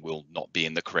machine will not be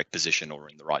in the correct position or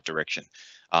in the right direction.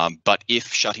 But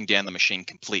if shutting down the machine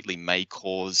completely may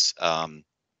cause an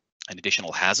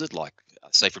additional hazard, like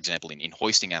say, for example, in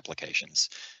hoisting applications,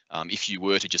 if you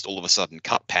were to just all of a sudden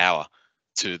cut power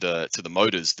to the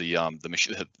motors, the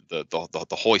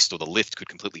hoist or the lift could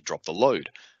completely drop the load.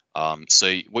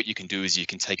 So what you can do is you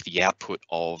can take the output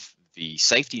of the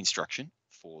safety instruction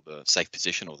for the safe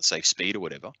position or the safe speed or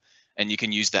whatever, and you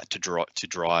can use that to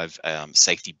drive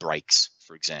safety brakes,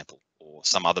 for example, or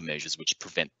some other measures which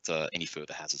prevent any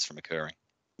further hazards from occurring.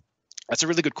 That's a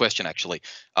really good question, actually.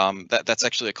 That's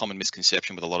actually a common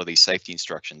misconception with a lot of these safety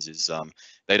instructions is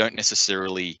they don't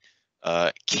necessarily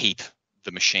keep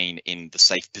the machine in the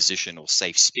safe position or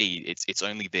safe speed. It's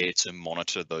only there to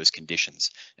monitor those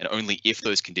conditions, and only if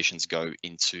those conditions go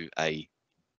into a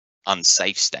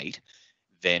unsafe state,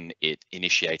 then it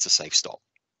initiates a safe stop.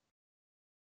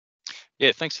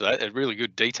 Yeah, thanks for that. A really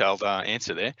good detailed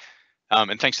answer there.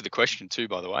 And thanks for the question too,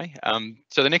 by the way.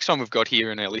 So the next one we've got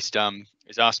here in our list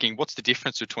is asking, what's the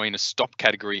difference between a stop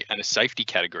category and a safety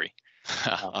category?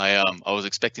 I was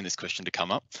expecting this question to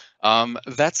come up.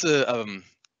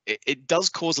 It does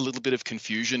cause a little bit of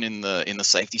confusion in the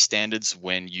safety standards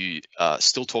when you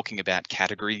still talking about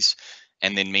categories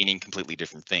and then meaning completely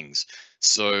different things.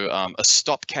 So a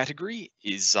stop category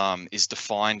is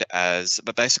defined as,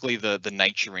 but basically the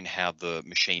nature in how the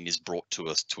machine is brought to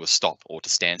a stop or to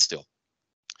standstill.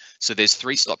 So there's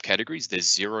 3 stop categories.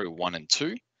 There's 0, 1, and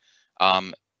 2,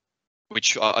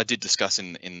 which I did discuss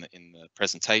in the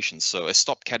presentation. So a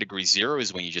stop category 0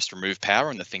 is when you just remove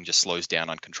power and the thing just slows down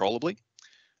uncontrollably.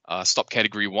 Stop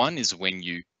category 1 is when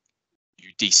you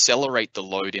decelerate the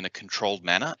load in a controlled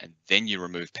manner and then you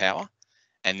remove power.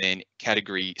 And then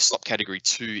stop category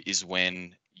 2 is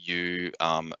when you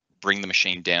bring the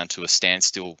machine down to a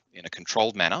standstill in a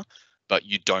controlled manner, but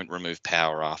you don't remove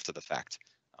power after the fact.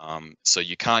 So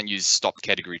you can't use stop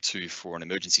category 2 for an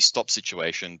emergency stop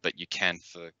situation, but you can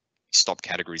for stop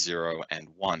category 0 and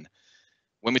 1.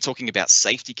 When we're talking about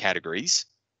safety categories,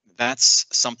 that's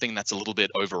something that's a little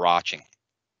bit overarching.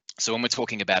 So when we're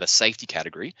talking about a safety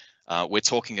category, we're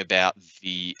talking about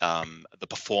the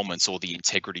performance or the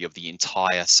integrity of the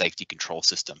entire safety control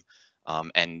system.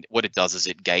 And what it does is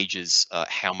it gauges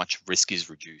how much risk is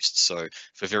reduced. So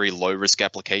for very low risk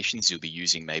applications, you'll be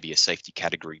using maybe a safety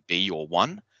category B or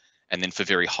 1. And then for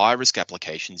very high risk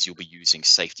applications, you'll be using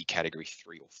safety category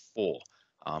 3 or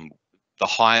 4. The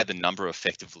higher the number,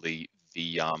 effectively,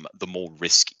 the more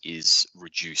risk is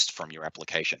reduced from your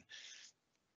application.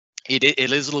 It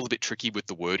is a little bit tricky with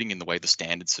the wording in the way the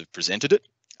standards have presented it,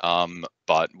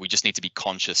 but we just need to be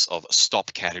conscious of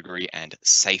stop category and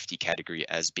safety category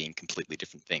as being completely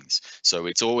different things. So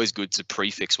it's always good to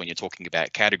prefix when you're talking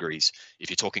about categories, if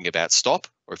you're talking about stop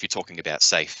or if you're talking about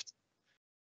safe.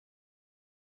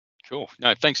 Cool.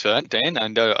 No, thanks for that, Dan.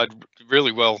 And a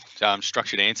really well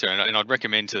structured answer. And I'd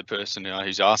recommend to the person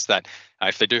who's asked that,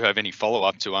 if they do have any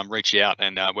follow-up, to reach out,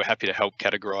 and we're happy to help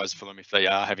categorize for them if they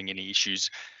are having any issues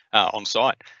on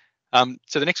site.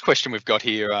 So the next question we've got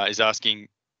here is asking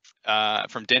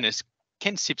from Dennis,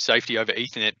 can SIP safety over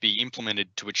Ethernet be implemented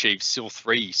to achieve SIL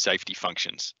 3 safety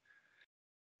functions?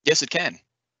 Yes, it can.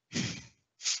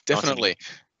 Definitely.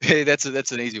 Yeah, that's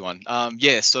an easy one.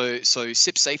 Yeah, so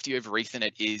SIP safety over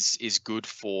Ethernet is good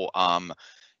for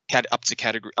up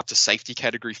to safety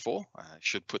category 4. I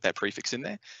should put that prefix in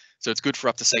there. So it's good for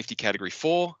up to safety category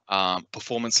 4,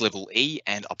 performance level E,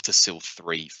 and up to SIL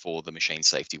 3 for the machine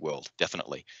safety world,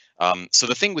 definitely. So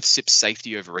the thing with SIP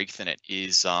safety over Ethernet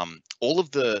is all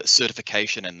of the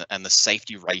certification and the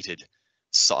safety rated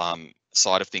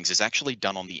side of things is actually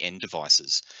done on the end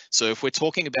devices. So if we're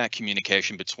talking about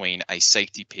communication between a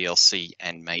safety PLC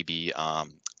and maybe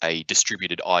a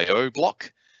distributed I/O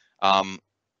block,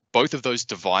 both of those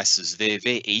devices, their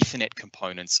Ethernet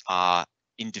components are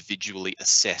individually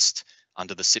assessed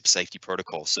under the SIP safety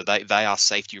protocol. So they are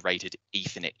safety rated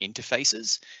Ethernet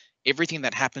interfaces. Everything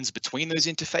that happens between those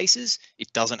interfaces,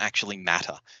 it doesn't actually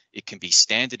matter. It can be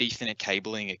standard Ethernet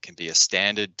cabling, it can be a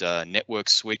standard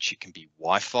network switch, it can be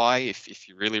Wi-Fi if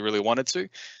you really, really wanted to.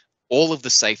 All of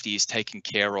the safety is taken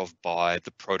care of by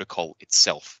the protocol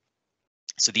itself.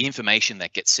 So the information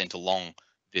that gets sent along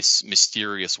this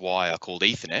mysterious wire called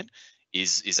Ethernet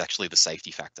is actually the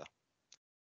safety factor.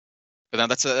 But now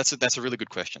that's a really good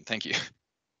question. Thank you.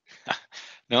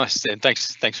 Nice, and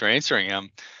thanks for answering.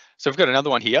 So we've got another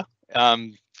one here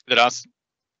that asks,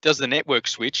 does the network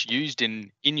switch used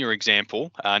in your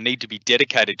example need to be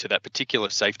dedicated to that particular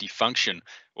safety function,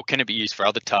 or can it be used for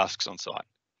other tasks on site?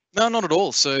 No, not at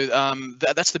all. So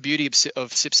that's the beauty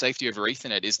of SIP safety over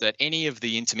Ethernet, is that any of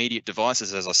the intermediate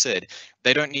devices, as I said,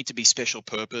 they don't need to be special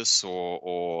purpose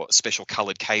or special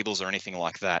colored cables or anything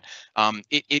like that.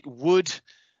 It would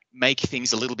make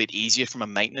things a little bit easier from a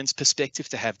maintenance perspective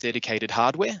to have dedicated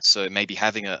hardware. So maybe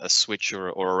having a switch or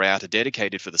a router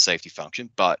dedicated for the safety function,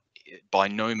 but by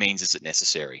no means is it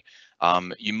necessary.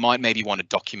 You might maybe want to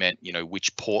document,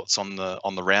 which ports on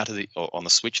the router or on the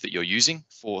switch that you're using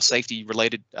for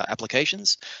safety-related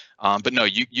applications. But no,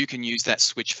 you can use that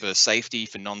switch for safety,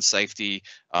 for non-safety.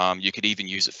 You could even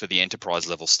use it for the enterprise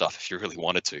level stuff if you really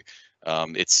wanted to.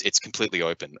 It's completely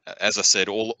open. As I said,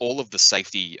 all of the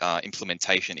safety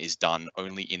implementation is done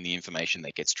only in the information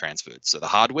that gets transferred. So the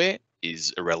hardware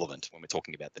is irrelevant when we're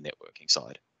talking about the networking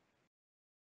side.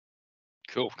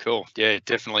 Cool. Yeah,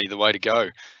 definitely the way to go.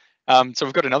 So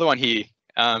we've got another one here,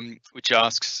 which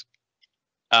asks,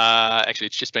 actually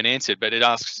it's just been answered, but it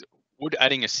asks, would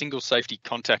adding a single safety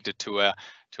contactor to a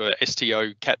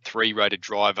STO Cat3 rated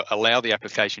drive allow the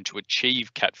application to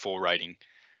achieve Cat4 rating?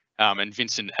 And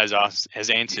Vincent has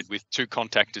answered with 2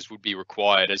 contactors would be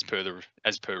required as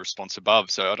per response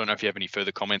above. So I don't know if you have any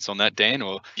further comments on that, Dan,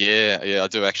 or? Yeah, I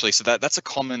do actually. So that's a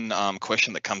common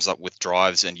question that comes up with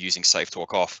drives and using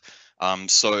SafeTalk off.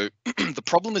 So the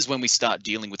problem is when we start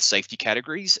dealing with safety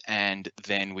categories, and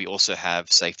then we also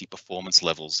have safety performance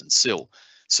levels and SIL.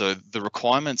 So the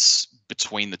requirements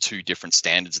between the 2 different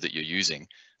standards that you're using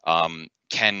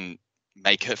can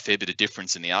make a fair bit of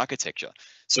difference in the architecture.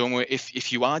 So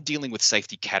if you are dealing with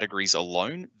safety categories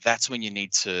alone, that's when you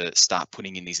need to start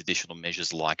putting in these additional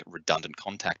measures like redundant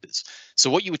contactors. So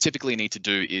what you would typically need to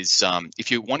do is, if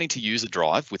you're wanting to use a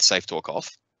drive with SafeTalk off,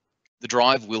 the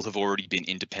drive will have already been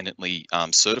independently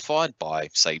certified by,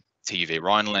 say, TUV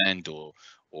Rhineland or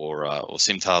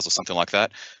SIMTARS or something like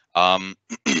that.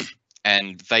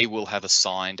 And they will have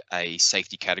assigned a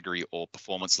safety category or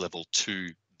performance level to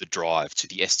the drive, to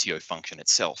the STO function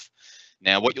itself.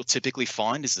 Now, what you'll typically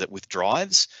find is that with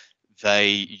drives,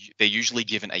 they're usually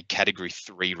given a category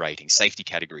 3 rating, safety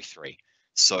category 3.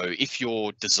 So if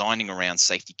you're designing around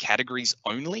safety categories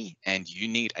only and you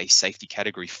need a safety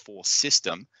category 4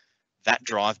 system, that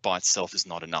drive by itself is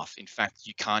not enough. In fact,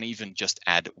 you can't even just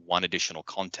add 1 additional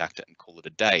contactor and call it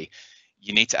a day.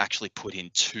 You need to actually put in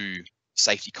 2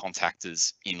 safety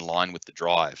contactors in line with the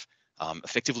drive.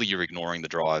 Effectively, you're ignoring the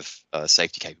drive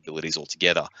safety capabilities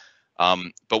altogether.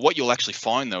 But what you'll actually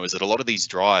find, though, is that a lot of these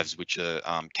drives, which are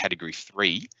category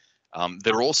 3,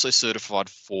 they're also certified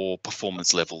for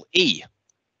performance level E.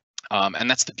 And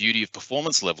that's the beauty of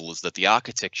performance level, is that the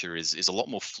architecture is a lot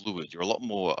more fluid. You're a lot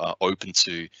more open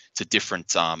to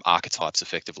different archetypes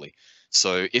effectively.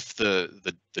 So if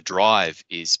the drive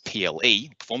is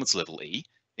PLE, performance level E,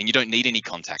 then you don't need any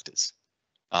contactors.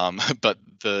 But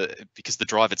because the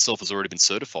drive itself has already been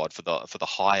certified for the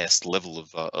highest level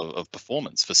of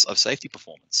performance, of safety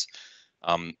performance.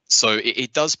 So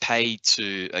it does pay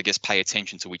to, I guess, pay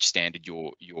attention to which standard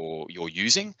you're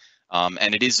using.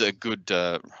 And it is a good,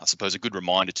 I suppose, a good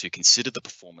reminder to consider the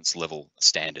performance level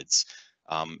standards,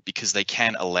 because they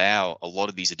can allow a lot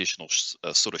of these additional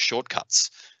sort of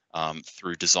shortcuts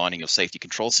through designing your safety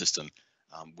control system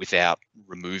without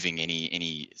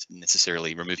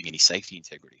necessarily removing any safety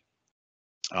integrity.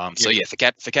 So yeah,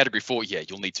 for category 4, yeah,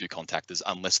 you'll need 2 contactors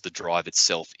unless the drive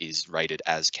itself is rated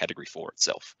as category 4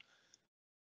 itself.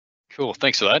 Cool,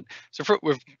 thanks for that. So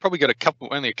we've probably got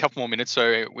only a couple more minutes,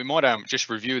 so we might just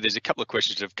review. There's a couple of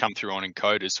questions that have come through on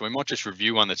encoders, so we might just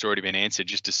review one that's already been answered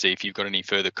just to see if you've got any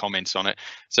further comments on it.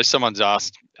 So someone's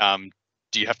asked,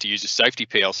 do you have to use a safety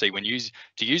PLC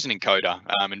to use an encoder?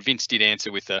 And Vince did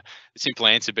answer with the simple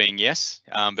answer being yes,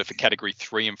 but for category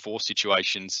 3 and 4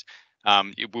 situations,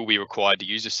 it will be required to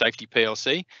use a safety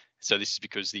PLC. So this is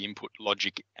because the input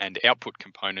logic and output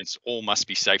components all must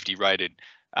be safety rated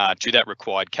to that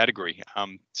required category.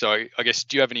 So I guess,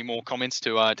 do you have any more comments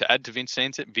to add to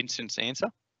Vincent's answer?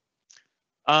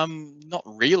 Not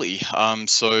really.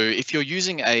 So if you're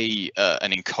using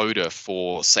an encoder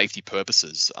for safety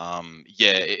purposes,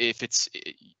 yeah, if it's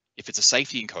a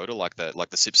safety encoder like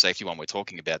the SIP safety one we're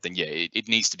talking about, then yeah, it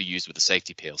needs to be used with a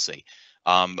safety PLC.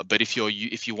 But if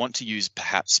you want to use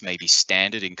perhaps maybe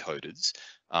standard encoders,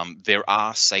 there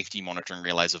are safety monitoring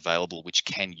relays available which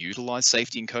can utilize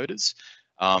safety encoders,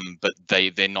 but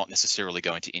they're not necessarily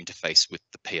going to interface with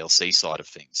the PLC side of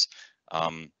things.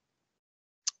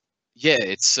 Yeah,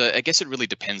 it's I guess it really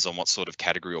depends on what sort of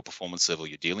category or performance level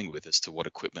you're dealing with as to what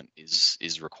equipment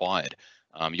is required.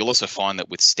 You'll also find that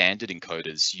with standard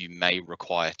encoders, you may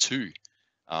require 2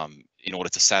 in order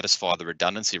to satisfy the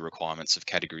redundancy requirements of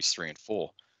categories 3 and 4.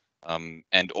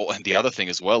 And the other thing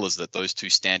as well is that those two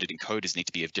standard encoders need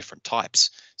to be of different types.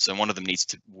 So one of them needs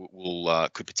to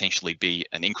could potentially be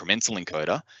an incremental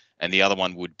encoder, and the other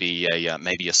one would be a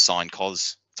maybe a sine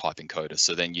cos type encoder.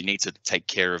 So then you need to take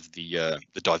care of the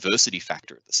diversity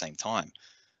factor at the same time.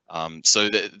 So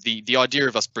the idea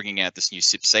of us bringing out this new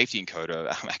SIP safety encoder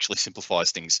actually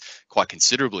simplifies things quite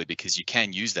considerably, because you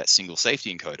can use that single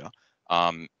safety encoder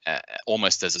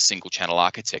almost as a single channel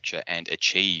architecture and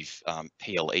achieve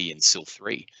PLE in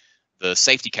SIL3. The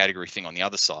safety category thing on the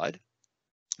other side,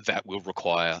 that will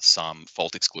require some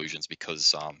fault exclusions,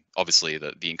 because obviously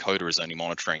the encoder is only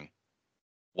monitoring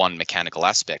one mechanical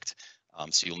aspect.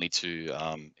 So you'll need to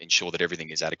ensure that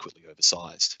everything is adequately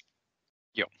oversized.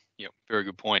 Yep, very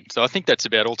good point. So I think that's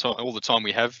about all the time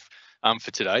we have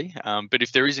for today. But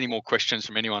if there is any more questions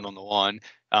from anyone on the line,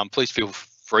 please feel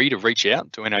free to reach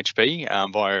out to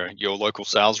NHP via your local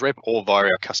sales rep, or via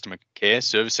our customer care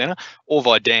service center, or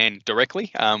via Dan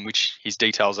directly, which his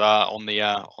details are on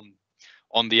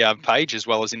the page as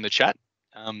well as in the chat.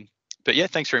 But yeah,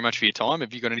 thanks very much for your time.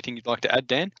 Have you got anything you'd like to add,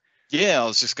 Dan? Yeah, I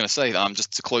was just going to say,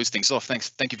 just to close things off,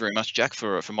 thank you very much, Jack,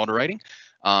 for moderating.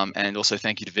 And also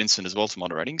thank you to Vincent as well for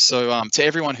moderating. So to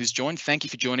everyone who's joined, thank you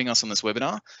for joining us on this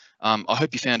webinar. I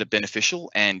hope you found it beneficial.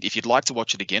 And if you'd like to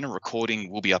watch it again, a recording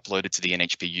will be uploaded to the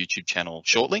NHP YouTube channel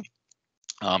shortly.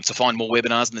 To find more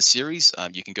webinars in the series,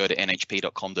 you can go to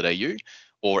nhp.com.au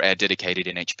or our dedicated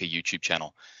NHP YouTube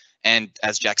channel. And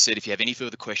as Jack said, if you have any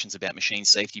further questions about machine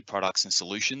safety products and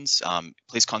solutions,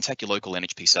 please contact your local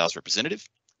NHP sales representative,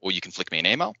 or you can flick me an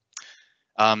email.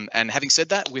 And having said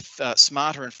that, with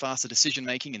smarter and faster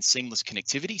decision-making and seamless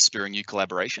connectivity spurring new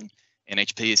collaboration,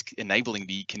 NHP is enabling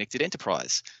the connected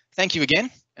enterprise. Thank you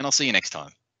again, and I'll see you next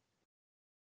time.